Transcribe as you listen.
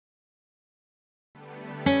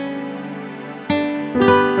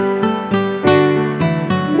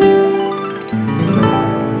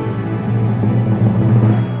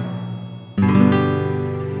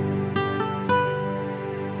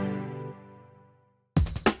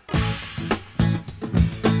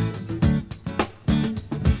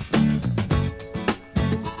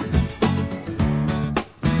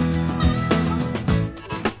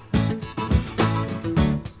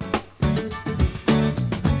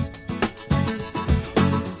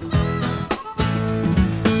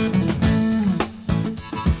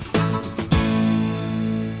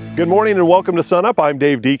Good morning and welcome to SUNUP. I'm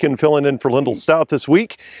Dave Deacon, filling in for Lyndall Stout this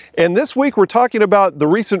week. And this week we're talking about the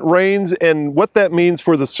recent rains and what that means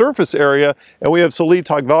for the surface area. And we have Salih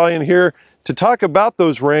Tagvalian here to talk about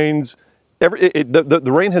those rains. The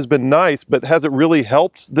rain has been nice, but has it really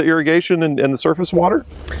helped the irrigation and the surface water?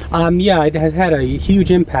 Yeah, it has had a huge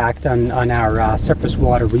impact on our surface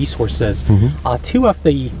water resources. Two of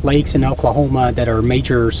the lakes in Oklahoma that are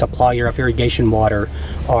major supplier of irrigation water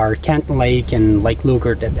are Canton Lake and Lake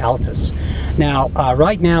Lugard at Altus. Now,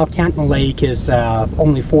 right now, Canton Lake is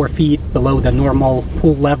only 4 feet below the normal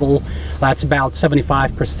pool level. That's about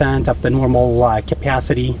 75% of the normal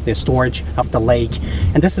capacity, the storage of the lake.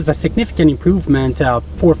 And this is a significant improvement. 4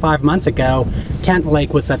 or 5 months ago, Canton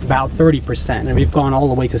Lake was at about 30%, and we've gone all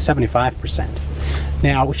the way to 75%.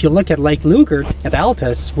 Now, if you look at Lake Lugard at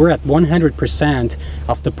Altus, we're at 100%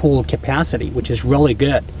 of the pool capacity, which is really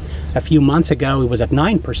good. A few months ago, it was at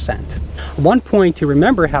 9%. One point to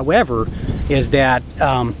remember, however, is that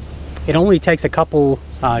it only takes a couple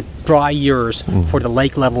dry years for the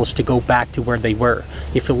lake levels to go back to where they were.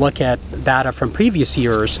 If you look at data from previous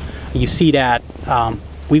years, you see that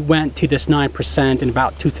we went to this 9% in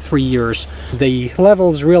about 2 to 3 years. The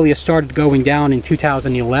levels really started going down in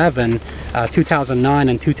 2011, 2009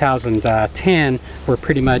 and 2010 were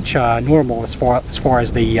pretty much normal as far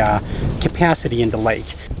as the capacity in the lake.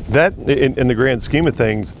 That, in the grand scheme of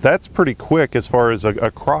things, that's pretty quick as far as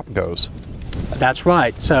a crop goes. That's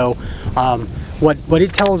right. So what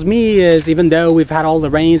it tells me is, even though we've had all the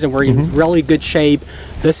rains and we're in really good shape,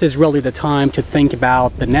 this is really the time to think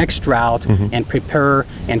about the next drought and prepare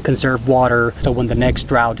and conserve water, so when the next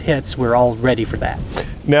drought hits, we're all ready for that.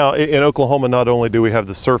 Now, in Oklahoma, not only do we have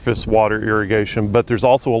the surface water irrigation, but there's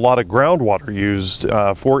also a lot of groundwater used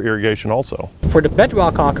for irrigation also. For the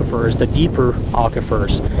bedrock aquifers, the deeper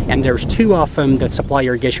aquifers, and there's 2 of them that supply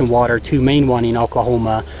irrigation water, 2 main ones in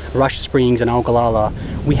Oklahoma, Rush Springs and Ogallala,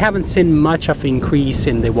 we haven't seen much of an increase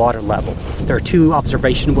in the water level. There are 2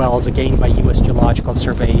 observation wells, again by U.S. Geological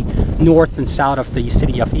Survey, north and south of the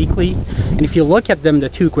city of Eakly. And if you look at them, the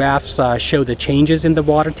 2 graphs show the changes in the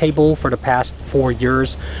water table for the past 4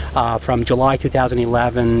 years, from July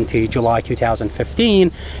 2011 to July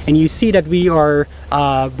 2015. And you see that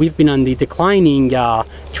we've been on the declining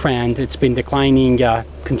trend. It's been declining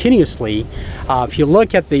continuously. If you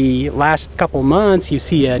look at the last couple months, you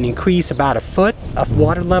see an increase about 1 foot of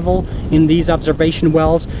water level in these observation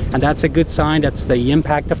wells, and that's a good sign. That's the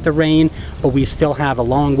impact of the rain, but we still have a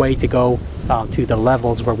long way to go to the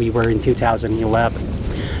levels where we were in 2011.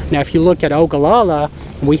 Now, if you look at Ogallala,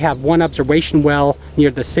 we have 1 observation well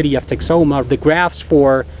near the city of Texoma. The graphs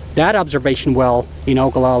for that observation well in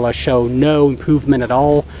Ogallala show no improvement at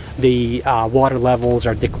all. The water levels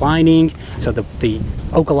are declining, so the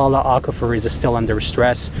Ogallala aquifer is still under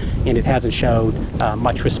stress, and it hasn't showed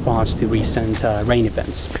much response to recent rain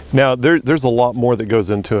events. Now, there's a lot more that goes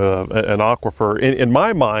into an aquifer. In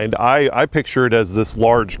my mind, I picture it as this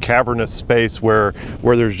large cavernous space where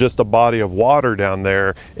there's just a body of water down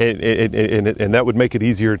there, and that would make it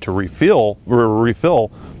easier to refill, but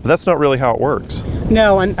that's not really how it works.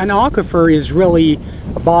 No, an aquifer is really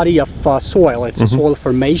a body of soil. It's a soil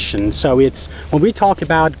formation. So it's, when we talk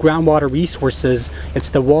about groundwater resources, it's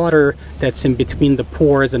the water that's in between the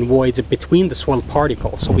pores and voids between the soil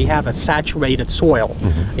particles. So we have a saturated soil,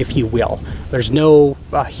 if you will. There's no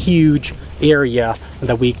huge area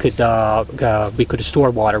that we could store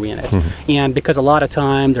water in it. And because a lot of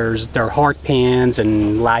time there are hard pans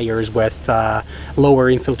and layers with lower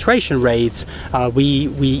infiltration rates, we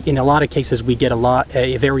in a lot of cases we get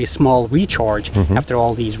a very small recharge after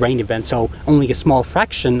all these rain events. So only a small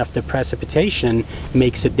fraction of the precipitation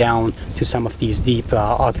makes it down to some of these deep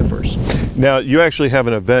aquifers. Now, you actually have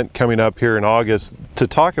an event coming up here in August to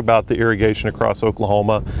talk about the irrigation across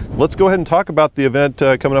Oklahoma. Let's go ahead and talk about the event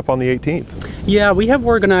coming up on the 18th. Yeah, we have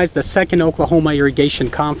organized the 2nd Oklahoma Irrigation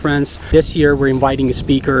Conference. This year we're inviting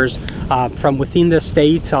speakers from within the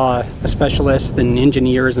state, specialists and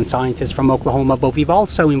engineers and scientists from Oklahoma, but we've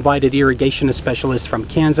also invited irrigation specialists from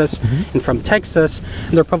Kansas and from Texas.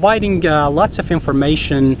 And they're providing lots of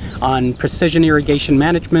information on precision irrigation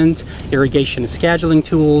management, irrigation scheduling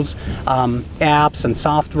tools, apps and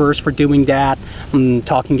softwares for doing that,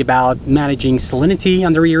 talking about managing salinity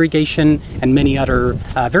under irrigation, and many other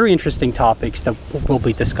very interesting topics that will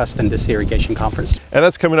be discussed in this irrigation conference. And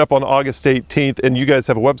that's coming up on August 18th, and you guys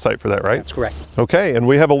have a website for that, right? That's correct. Okay, and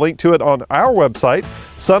we have a link to it on our website,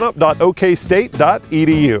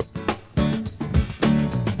 sunup.okstate.edu.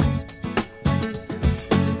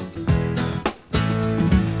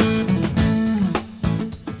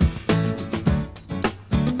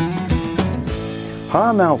 Hi,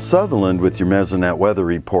 I'm Al Sutherland with your Mesonet weather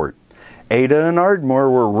report. Ada and Ardmore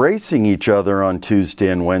were racing each other on Tuesday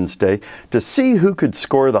and Wednesday to see who could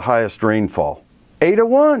score the highest rainfall. Ada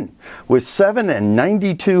won with 7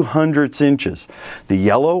 92/100 inches. The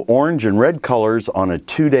yellow, orange, and red colors on a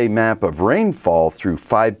 2-day map of rainfall through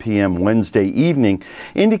 5 p.m. Wednesday evening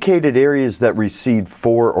indicated areas that received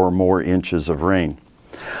 4 or more inches of rain.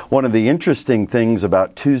 One of the interesting things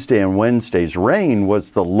about Tuesday and Wednesday's rain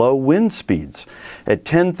was the low wind speeds. At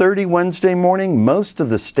 10:30 Wednesday morning, most of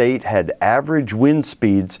the state had average wind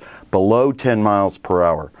speeds below 10 miles per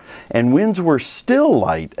hour, and winds were still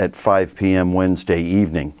light at 5 p.m. Wednesday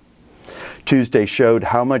evening. Tuesday showed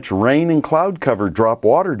how much rain and cloud cover drop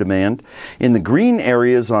water demand. In the green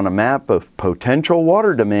areas on a map of potential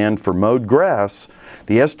water demand for mowed grass,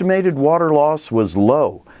 the estimated water loss was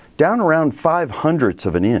low, down around 0.05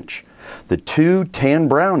 of an inch. The 2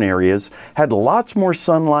 tan-brown areas had lots more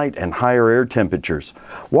sunlight and higher air temperatures.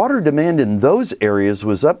 Water demand in those areas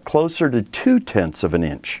was up closer to 0.2 of an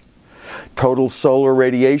inch. Total solar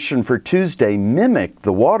radiation for Tuesday mimicked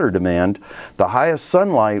the water demand. The highest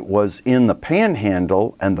sunlight was in the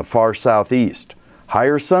Panhandle and the far southeast.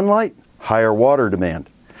 Higher sunlight, higher water demand.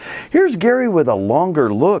 Here's Gary with a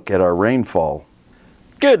longer look at our rainfall.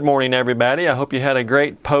 Good morning, everybody. I hope you had a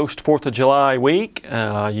great post 4th of July week.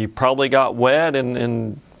 You probably got wet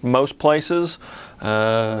in most places.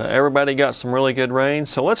 Everybody got some really good rain.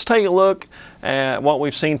 So let's take a look at what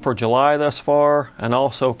we've seen for July thus far and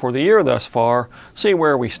also for the year thus far, see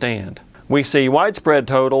where we stand. We see widespread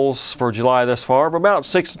totals for July thus far of about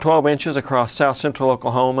 6 to 12 inches across south central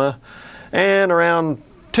Oklahoma and around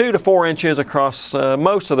 2 to 4 inches across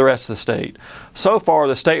most of the rest of the state. So far,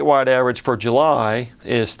 the statewide average for July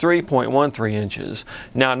is 3.13 inches.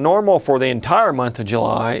 Now, normal for the entire month of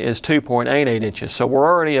July is 2.88 inches, so we're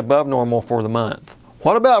already above normal for the month.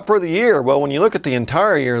 What about for the year? Well, when you look at the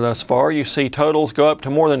entire year thus far, you see totals go up to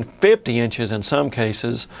more than 50 inches in some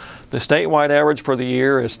cases. The statewide average for the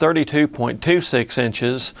year is 32.26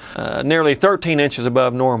 inches, nearly 13 inches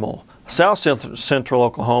above normal. South central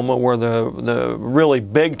Oklahoma, where the really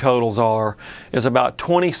big totals are, is about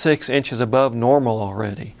 26 inches above normal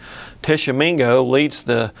already. Tishomingo leads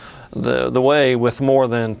the way with more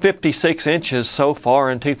than 56 inches so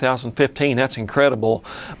far in 2015. That's incredible.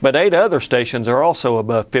 But 8 other stations are also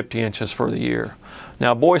above 50 inches for the year.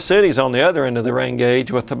 Now, Boise City's on the other end of the rain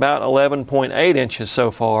gauge with about 11.8 inches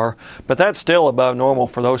so far, but that's still above normal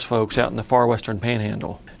for those folks out in the far western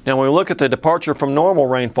panhandle. Now, when we look at the departure from normal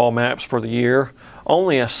rainfall maps for the year,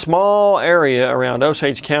 only a small area around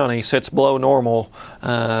Osage County sits below normal,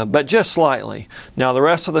 but just slightly. Now, the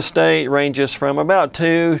rest of the state ranges from about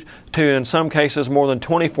 2 to, in some cases, more than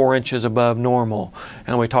 24 inches above normal,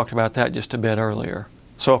 and we talked about that just a bit earlier.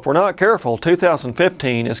 So if we're not careful,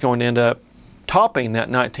 2015 is going to end up topping that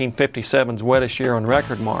 1957's wettest year on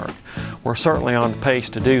record mark. We're certainly on pace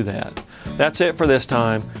to do that. That's it for this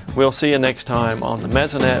time. We'll see you next time on the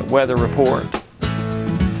Mesonet Weather Report.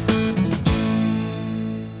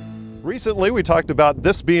 Recently, we talked about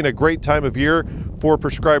this being a great time of year for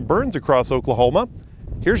prescribed burns across Oklahoma.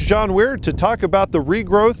 Here's John Weir to talk about the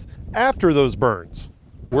regrowth after those burns.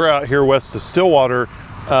 We're out here west of Stillwater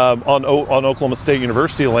on Oklahoma State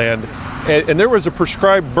University land, and there was a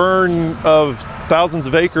prescribed burn of thousands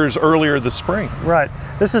of acres earlier this spring. Right.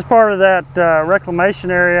 This is part of that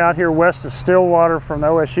reclamation area out here west of Stillwater from the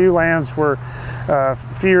OSU lands, where a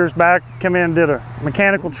few years back come in and did a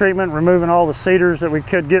mechanical treatment, removing all the cedars that we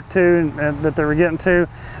could get to and that they were getting to.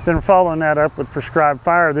 Then following that up with prescribed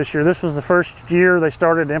fire this year. This was the first year they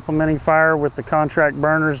started implementing fire with the contract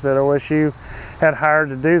burners that OSU had hired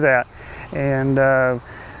to do that. And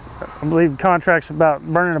I believe the contract's about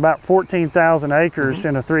burning about 14,000 acres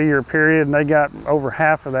in a 3-year period, and they got over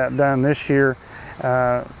half of that done this year.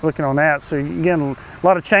 Looking on that, so again, a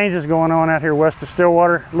lot of changes going on out here west of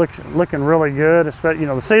Stillwater. Looking really good. Especially, you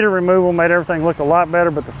know, the cedar removal made everything look a lot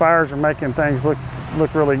better, but the fires are making things look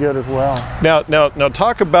really good as well. Now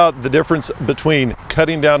talk about the difference between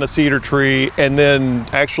cutting down a cedar tree and then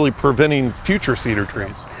actually preventing future cedar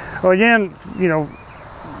trees. Well, again, you know,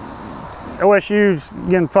 OSU's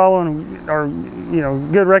again following our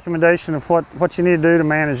good recommendation of what you need to do to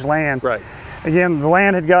manage land. Right. Again, the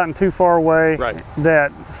land had gotten too far away. Right.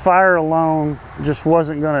 That fire alone just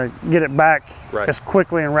wasn't going to get it back right. as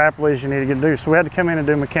quickly and rapidly as you needed to do. So we had to come in and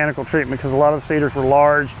do mechanical treatment because a lot of the cedars were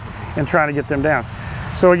large and trying to get them down.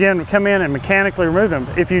 So again, come in and mechanically remove them.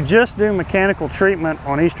 If you just do mechanical treatment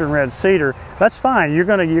on eastern red cedar, that's fine. You're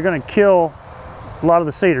going to kill a lot of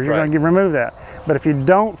the cedars. You're going to remove that. But if you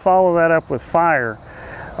don't follow that up with fire,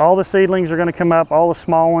 all the seedlings are going to come up, all the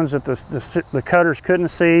small ones that the cutters couldn't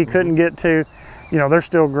see, couldn't get to, you know, they're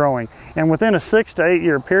still growing. And within a 6 to 8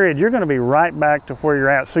 year period, you're going to be right back to where you're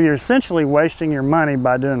at. So you're essentially wasting your money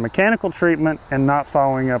by doing mechanical treatment and not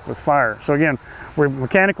following up with fire. So again, we've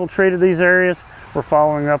mechanical treated these areas, we're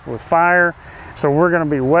following up with fire. So we're going to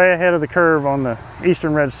be way ahead of the curve on the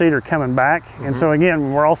eastern red cedar coming back. And so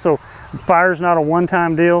again, we're also, fire's not a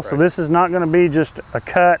one-time deal. So this is not going to be just a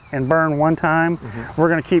cut and burn one time. We're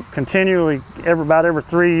going to keep continually, about every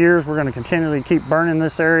 3 years, we're going to continually keep burning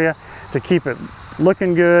this area to keep it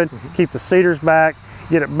looking good, keep the cedars back,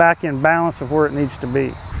 get it back in balance of where it needs to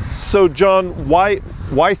be. So John, why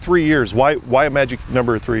 3 years? Why a magic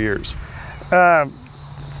number of 3 years?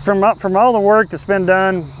 From all the work that's been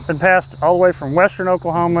done and passed all the way from western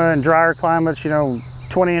Oklahoma and drier climates, you know,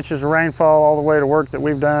 20 inches of rainfall, all the way to work that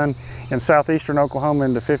we've done in southeastern Oklahoma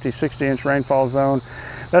into 50, 60 inch rainfall zone.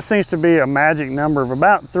 That seems to be a magic number of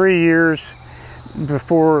about 3 years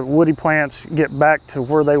before woody plants get back to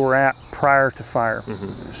where they were at prior to fire.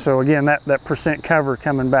 So again, that percent cover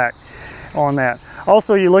coming back on that.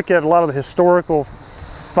 Also, you look at a lot of the historical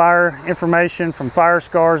fire information from fire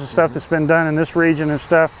scars and stuff that's been done in this region and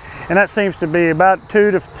stuff, and that seems to be about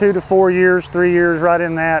 2 to 4 years, 3 years, right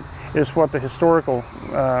in that is what the historical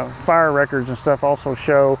fire records and stuff also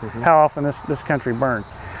show how often this country burned.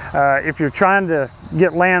 If you're trying to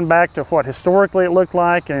get land back to what historically it looked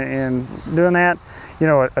like and doing that, you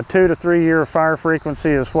know, a 2 to 3 year fire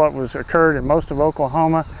frequency is what was occurred in most of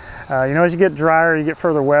Oklahoma. You know, as you get drier, you get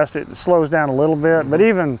further west, it slows down a little bit, but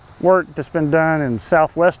even work that's been done in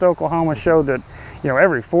southwest Oklahoma showed that, you know,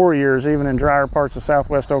 every 4 years, even in drier parts of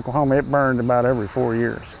southwest Oklahoma, it burned about every 4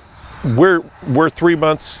 years. We're 3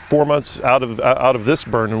 months, 4 months out of this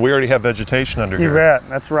burn, and we already have vegetation under here. You bet,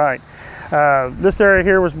 that's right. This area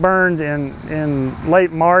here was burned in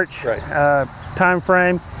late March time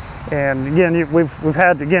frame. And again, we've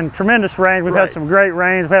had, again, tremendous rains. We've had some great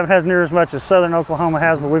rains. We haven't had near as much as southern Oklahoma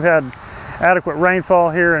has, but we've had adequate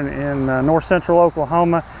rainfall here in north central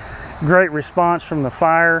Oklahoma. Great response from the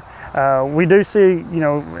fire. We do see, you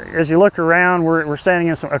know, as you look around, we're standing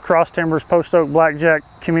in some across timbers, post oak, blackjack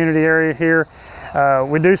community area here.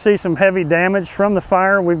 We do see some heavy damage from the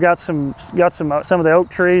fire. We've got some of the oak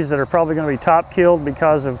trees that are probably going to be top killed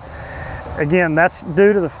because of, again, that's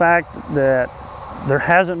due to the fact that there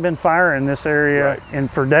hasn't been fire in this area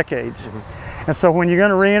for decades. And so when you're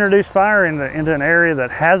going to reintroduce fire into an area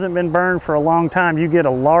that hasn't been burned for a long time, you get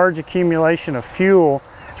a large accumulation of fuel,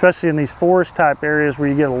 especially in these forest type areas where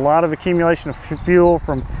you get a lot of accumulation of fuel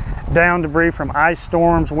from down debris from ice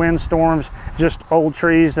storms, wind storms, just old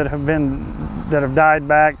trees that have died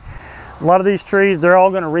back. A lot of these trees, they're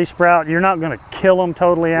all going to resprout. You're not going to kill them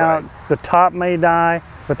totally out. The top may die,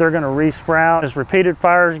 but they're going to resprout. As repeated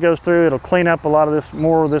fires goes through, it'll clean up a lot of this,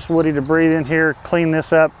 more of this woody debris in here, clean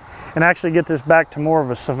this up, and actually get this back to more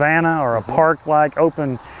of a savanna or a park-like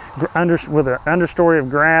open, with an understory of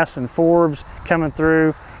grass and forbs coming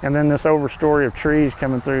through, and then this overstory of trees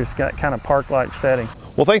coming through. It's got kind of park-like setting.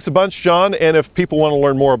 Well, thanks a bunch, John. And if people want to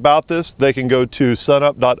learn more about this, they can go to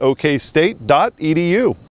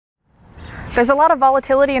sunup.okstate.edu. There's a lot of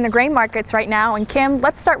volatility in the grain markets right now, and Kim,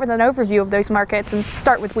 let's start with an overview of those markets and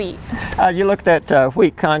start with wheat. You looked at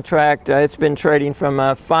wheat contract. It's been trading from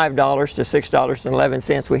 $5 to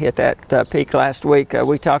 $6.11. We hit that peak last week.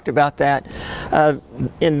 We talked about that.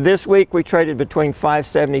 In this week, we traded between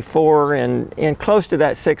 $5.74 and close to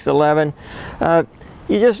that $6.11.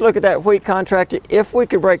 You just look at that wheat contract. If we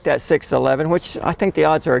could break that 6.11, which I think the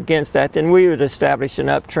odds are against that, then we would establish an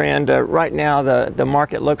uptrend. Right now, the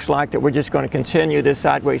market looks like that we're just going to continue this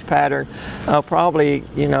sideways pattern, probably,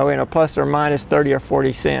 you know, in a plus or minus 30 or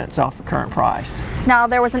 40 cents off the current price. Now,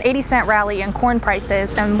 there was an 80-cent rally in corn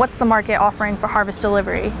prices, and what's the market offering for harvest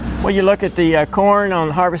delivery? Well, you look at the corn on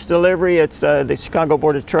harvest delivery. It's the Chicago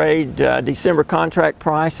Board of Trade December contract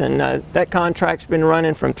price, and that contract's been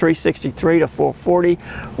running from 363 to 440.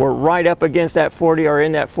 We're right up against that 40 or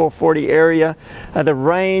in that 440 area. The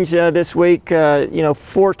range this week, you know,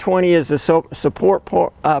 420 is the support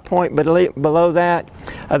point, but below that,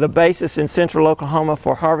 the basis in central Oklahoma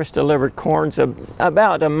for harvest delivered corn's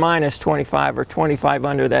about a minus 25 or 25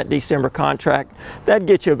 under that December contract. That'd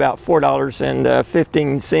get you about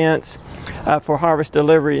 $4.15 for harvest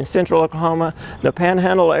delivery in central Oklahoma. The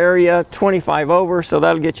Panhandle area, 25 over, so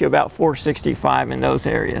that'll get you about $4.65 in those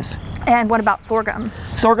areas. And what about sorghum?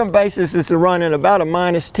 sorghum? Sorghum basis is running about a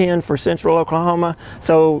 -10 for central Oklahoma,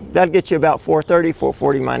 so that'll get you about 430,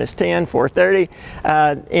 440 minus 10, 430.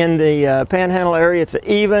 In the Panhandle area, it's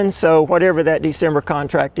even, so whatever that December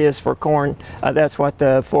contract is for corn, that's what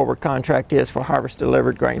the forward contract is for harvest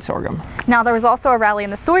delivered grain sorghum. Now there was also a rally in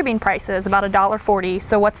the soybean prices, about $1.40,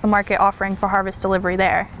 so what's the market offering for harvest delivery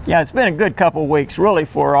there? Yeah, it's been a good couple weeks really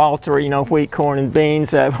for all three, wheat, corn, and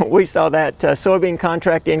beans. We saw that soybean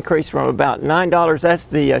contract increase from about $9. That's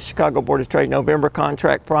the Chicago Board of Trade November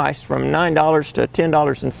contract price, from $9 to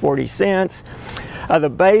 $10.40. The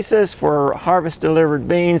basis for harvest delivered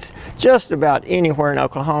beans just about anywhere in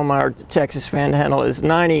Oklahoma or the Texas Panhandle is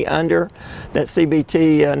 90 under that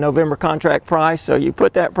CBT November contract price. So you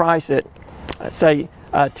put that price at, say,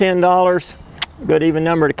 $10, good even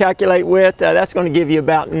number to calculate with. That's going to give you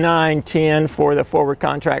about $9.10 for the forward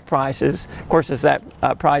contract prices. Of course, as that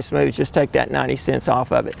price moves, just take that 90 cents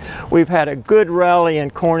off of it. We've had a good rally in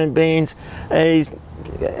corn and beans.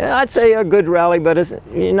 I'd say a good rally, but it's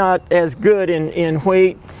not as good in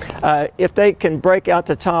wheat. If they can break out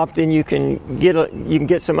the top, then you can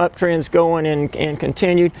get some uptrends going and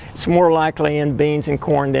continued. It's more likely in beans and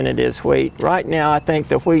corn than it is wheat. Right now, I think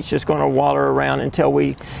the wheat's just going to waller around until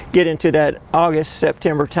we get into that August,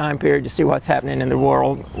 September time period to see what's happening in the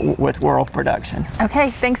world with world production. Okay,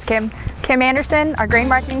 thanks, Kim. Kim Anderson, our grain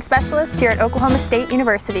marketing specialist here at Oklahoma State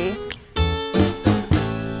University.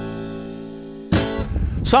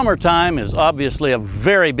 Summertime is obviously a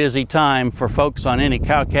very busy time for folks on any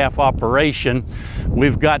cow-calf operation.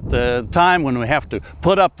 We've got the time when we have to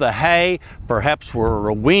put up the hay, perhaps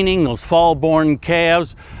we're weaning those fall-born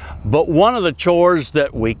calves, but one of the chores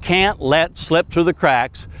that we can't let slip through the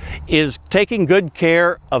cracks is taking good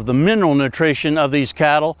care of the mineral nutrition of these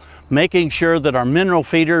cattle, making sure that our mineral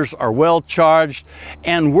feeders are well charged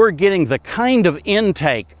and we're getting the kind of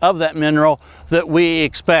intake of that mineral that we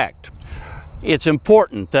expect. It's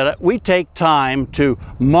important that we take time to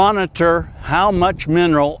monitor how much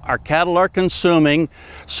mineral our cattle are consuming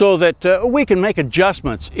so that we can make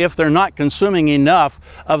adjustments if they're not consuming enough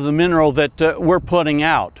of the mineral that we're putting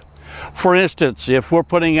out. For instance, if we're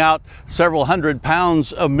putting out several hundred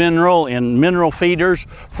pounds of mineral in mineral feeders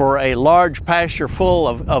for a large pasture full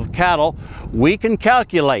of cattle, we can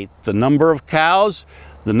calculate the number of cows,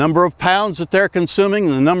 the number of pounds that they're consuming,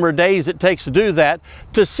 and the number of days it takes to do that,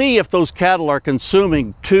 to see if those cattle are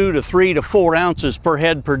consuming 2 to 3 to 4 ounces per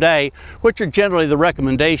head per day, which are generally the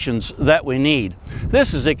recommendations that we need.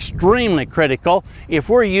 This is extremely critical if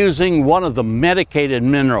we're using one of the medicated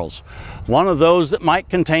minerals, one of those that might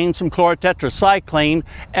contain some chlorotetracycline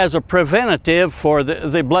as a preventative for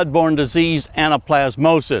the bloodborne disease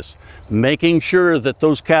anaplasmosis. Making sure that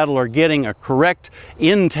those cattle are getting a correct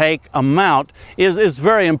intake amount is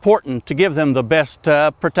very important to give them the best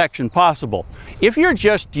protection possible. If you're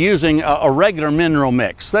just using a regular mineral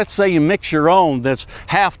mix, let's say you mix your own that's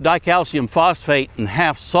half dicalcium phosphate and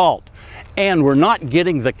half salt, and we're not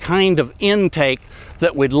getting the kind of intake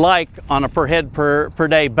that we'd like on a per head per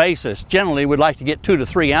day basis. Generally, we'd like to get 2 to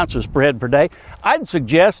 3 ounces per head per day. I'd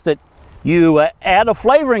suggest that you add a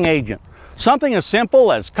flavoring agent. Something as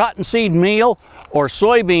simple as cottonseed meal or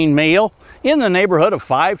soybean meal in the neighborhood of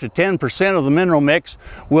 5 to 10% of the mineral mix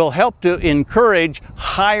will help to encourage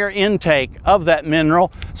higher intake of that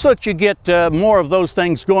mineral so that you get more of those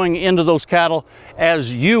things going into those cattle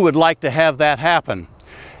as you would like to have that happen.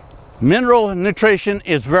 Mineral nutrition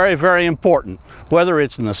is very, very important, whether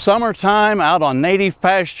it's in the summertime out on native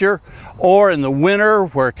pasture or in the winter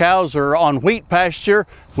where cows are on wheat pasture,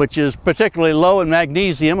 which is particularly low in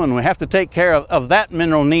magnesium, and we have to take care of that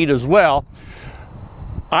mineral need as well.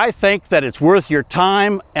 I think that it's worth your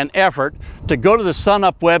time and effort to go to the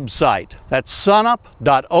SUNUP website. That's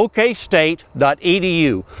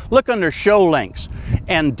sunup.okstate.edu. Look under show links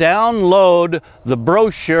and download the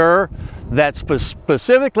brochure that's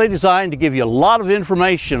specifically designed to give you a lot of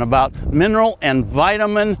information about mineral and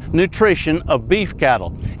vitamin nutrition of beef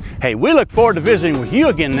cattle. Hey, we look forward to visiting with you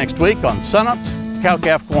again next week on SUNUP's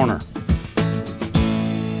Cow-Calf Corner.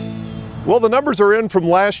 Well, the numbers are in from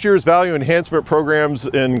last year's value enhancement programs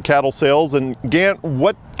in cattle sales. And Gant,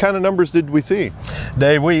 what kind of numbers did we see?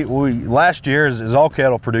 Dave, we last year, as all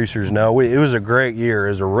cattle producers know, it was a great year.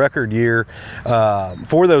 It was a record year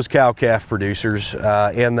for those cow-calf producers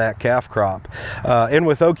and that calf crop. And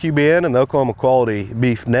with OQBN and the Oklahoma Quality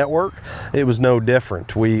Beef Network, it was no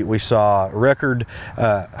different. We saw record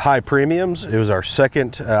high premiums. It was our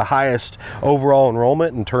second highest overall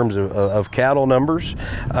enrollment in terms of cattle numbers.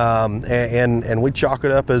 And we chalk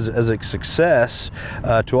it up as a success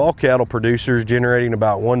to all cattle producers, generating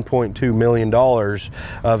about $1.2 million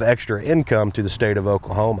of extra income to the state of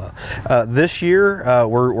Oklahoma. This year,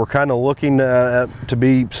 we're kind of looking to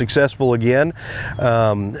be successful again.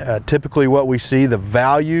 Typically what we see, the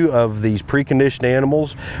value of these preconditioned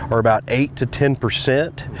animals are about 8 to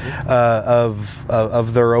 10%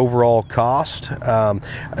 of their overall cost,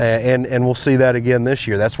 and we'll see that again this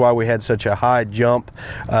year. That's why we had such a high jump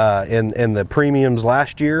in the premiums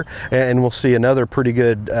last year, and we'll see another pretty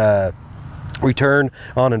good return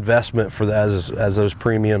on investment for as those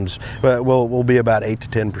premiums will be about 8 to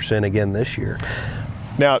 10% again this year.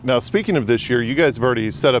 Now, speaking of this year, you guys have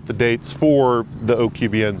already set up the dates for the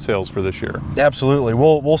OQBN sales for this year. Absolutely.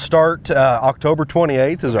 We'll start October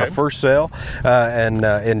 28th is our first sale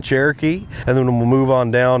in Cherokee, and then we'll move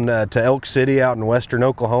on down to Elk City out in western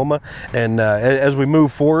Oklahoma. And as we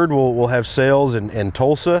move forward, we'll have sales in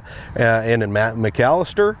Tulsa and in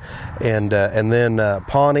McAllister, and then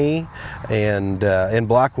Pawnee and in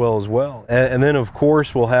Blackwell as well. And then of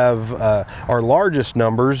course we'll have our largest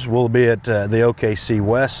numbers will be at the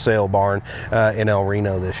OKC West sale barn in El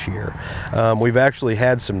Reno this year. We've actually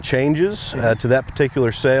had some changes to that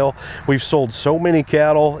particular sale. We've sold so many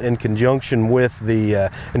cattle in conjunction with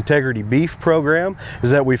the Integrity Beef program is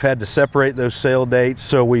that we've had to separate those sale dates.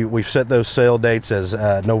 So we've set those sale dates as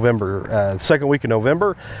November, second week of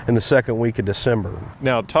November and the second week of December.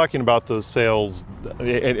 Now, talking about those sales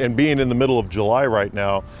and being in the middle of July right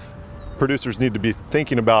now, producers need to be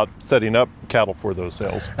thinking about setting up cattle for those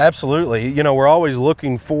sales. Absolutely. You know, we're always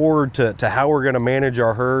looking forward to how we're going to manage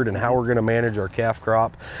our herd and how we're going to manage our calf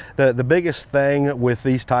crop. The biggest thing with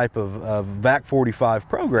these type of VAC 45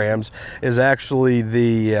 programs is actually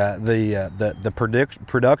the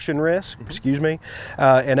production risk,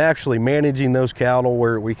 and actually managing those cattle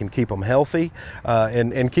where we can keep them healthy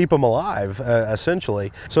and keep them alive,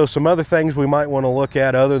 essentially. So some other things we might want to look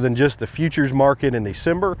at other than just the futures market in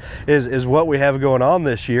December is what we have going on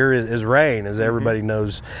this year is rain, as everybody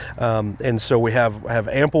knows, and so we have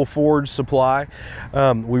ample forage supply.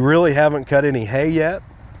 We really haven't cut any hay yet,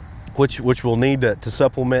 which we'll need to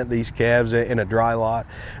supplement these calves in a dry lot,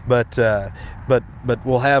 but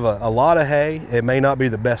we'll have a lot of hay. It may not be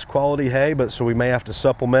the best quality hay, but so we may have to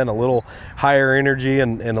supplement a little higher energy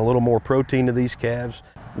and a little more protein to these calves.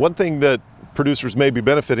 One thing that producers may be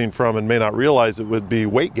benefiting from and may not realize it would be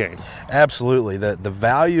weight gain. Absolutely. The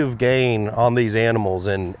value of gain on these animals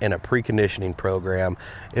in a preconditioning program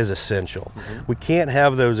is essential. We can't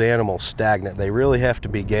have those animals stagnant. They really have to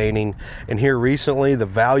be gaining. And here recently, the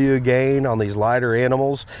value of gain on these lighter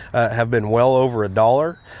animals have been well over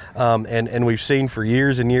 $1. And we've seen for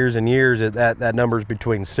years and years and years that number's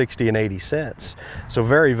between 60 and 80 cents. So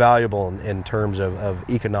very valuable in terms of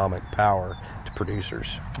economic power to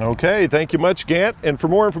producers. Okay, thank you much, Gant. And for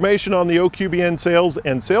more information on the OQBN sales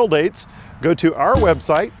and sale dates, go to our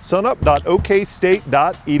website,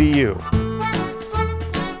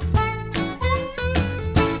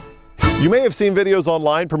 sunup.okstate.edu. You may have seen videos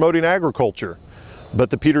online promoting agriculture,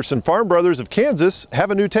 but the Peterson Farm Brothers of Kansas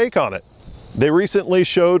have a new take on it. They recently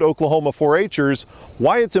showed Oklahoma 4-H'ers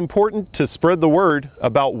why it's important to spread the word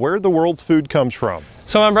about where the world's food comes from.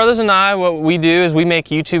 So my brothers and I, what we do is we make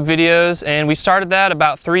YouTube videos, and we started that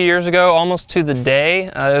about 3 years ago, almost to the day.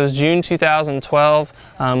 It was June 2012.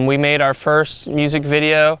 We made our first music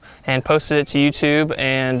video and posted it to YouTube,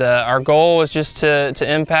 and our goal was just to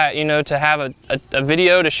impact, to have a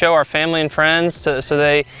video to show our family and friends so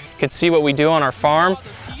they could see what we do on our farm.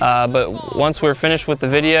 But once we were finished with the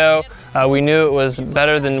video, we knew it was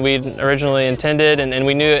better than we'd originally intended, and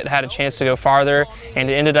we knew it had a chance to go farther, and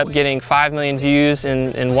it ended up getting 5 million views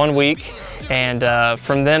in 1 week. And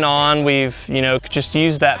from then on, we've just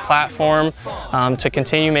used that platform to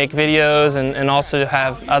continue make videos and also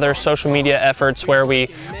have other social media efforts where we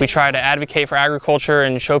try to advocate for agriculture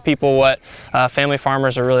and show people what family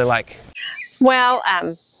farmers are really like. Well,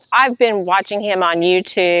 I've been watching him on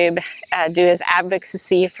YouTube do his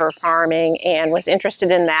advocacy for farming and was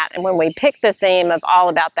interested in that. And when we picked the theme of All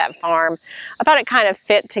About That Farm, I thought it kind of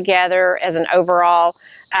fit together as an overall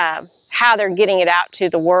how they're getting it out to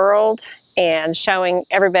the world and showing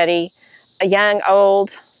everybody, young,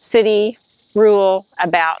 old, city, rural,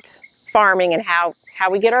 about farming and how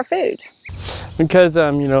we get our food. Because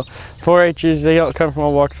 4-H'ers, they don't come from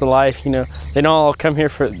all walks of life. They don't all come here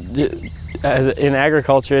for in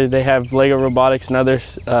agriculture. They have Lego robotics and other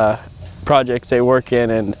projects they work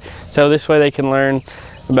in, and so this way they can learn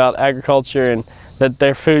about agriculture and that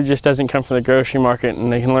their food just doesn't come from the grocery market,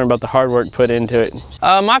 and they can learn about the hard work put into it.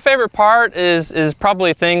 My favorite part is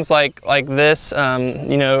probably things like this,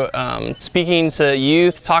 you know, speaking to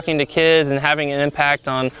youth, talking to kids, and having an impact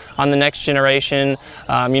on the next generation.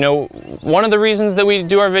 You know, one of the reasons that we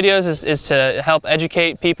do our videos is to help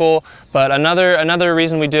educate people, but another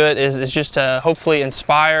reason we do it is just to hopefully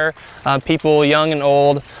inspire people, young and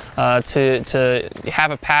old, to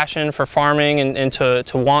have a passion for farming and to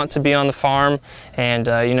want to be on the farm. And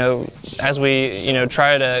you know, as we, you know,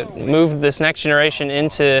 try to move this next generation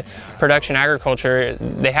into production agriculture,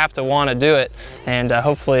 they have to want to do it, and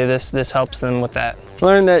hopefully this helps them with that.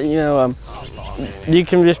 Learn that, you know, you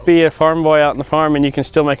can just be a farm boy out on the farm and you can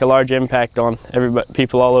still make a large impact on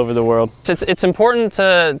people all over the world. It's important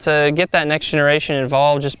to get that next generation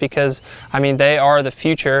involved, just because, I mean, they are the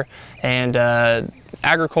future, and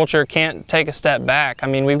agriculture can't take a step back. I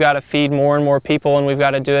mean, we've got to feed more and more people, and we've got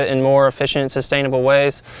to do it in more efficient, sustainable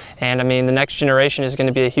ways. And I mean, the next generation is going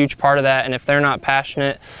to be a huge part of that, and if they're not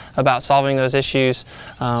passionate about solving those issues,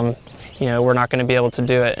 you know, we're not going to be able to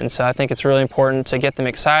do it. And so I think it's really important to get them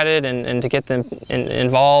excited and to get them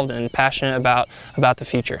involved and passionate about the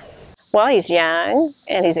future. Well, he's young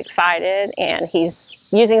and he's excited, and he's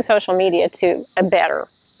using social media to better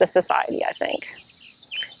the society, I think,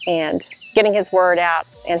 and getting his word out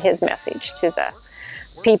and his message to the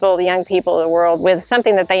people, the young people of the world, with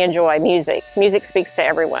something that they enjoy, music. Music speaks to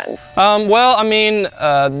everyone. Well, I mean,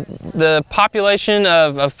 the population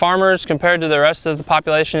of farmers compared to the rest of the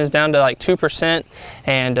population is down to like 2%,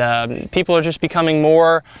 and people are just becoming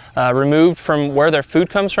more removed from where their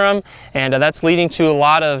food comes from, and that's leading to a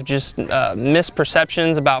lot of just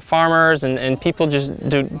misperceptions about farmers, and people just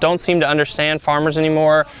don't seem to understand farmers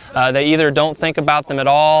anymore. They either don't think about them at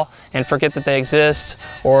all and forget that they exist,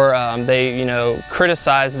 or they, you know,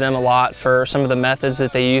 criticize them a lot for some of the methods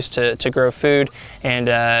that they use to grow food.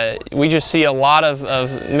 And we just see a lot of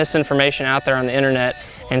misinformation out there on the internet,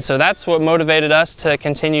 and so that's what motivated us to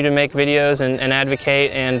continue to make videos and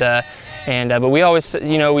advocate. But we always,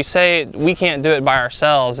 you know, we say we can't do it by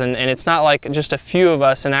ourselves, and it's not like just a few of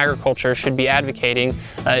us in agriculture should be advocating.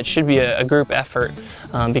 It should be a group effort,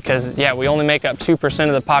 because yeah, we only make up 2%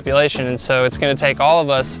 of the population, and so it's going to take all of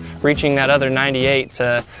us reaching that other 98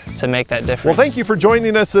 to make that difference. Well, thank you for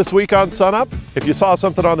joining us this week on SUNUP. If you saw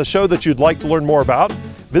something on the show that you'd like to learn more about,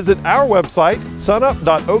 visit our website,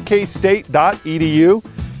 sunup.okstate.edu,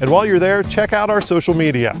 and while you're there, check out our social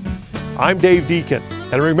media. I'm Dave Deacon,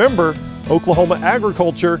 and remember, Oklahoma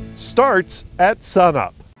agriculture starts at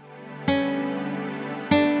sunup.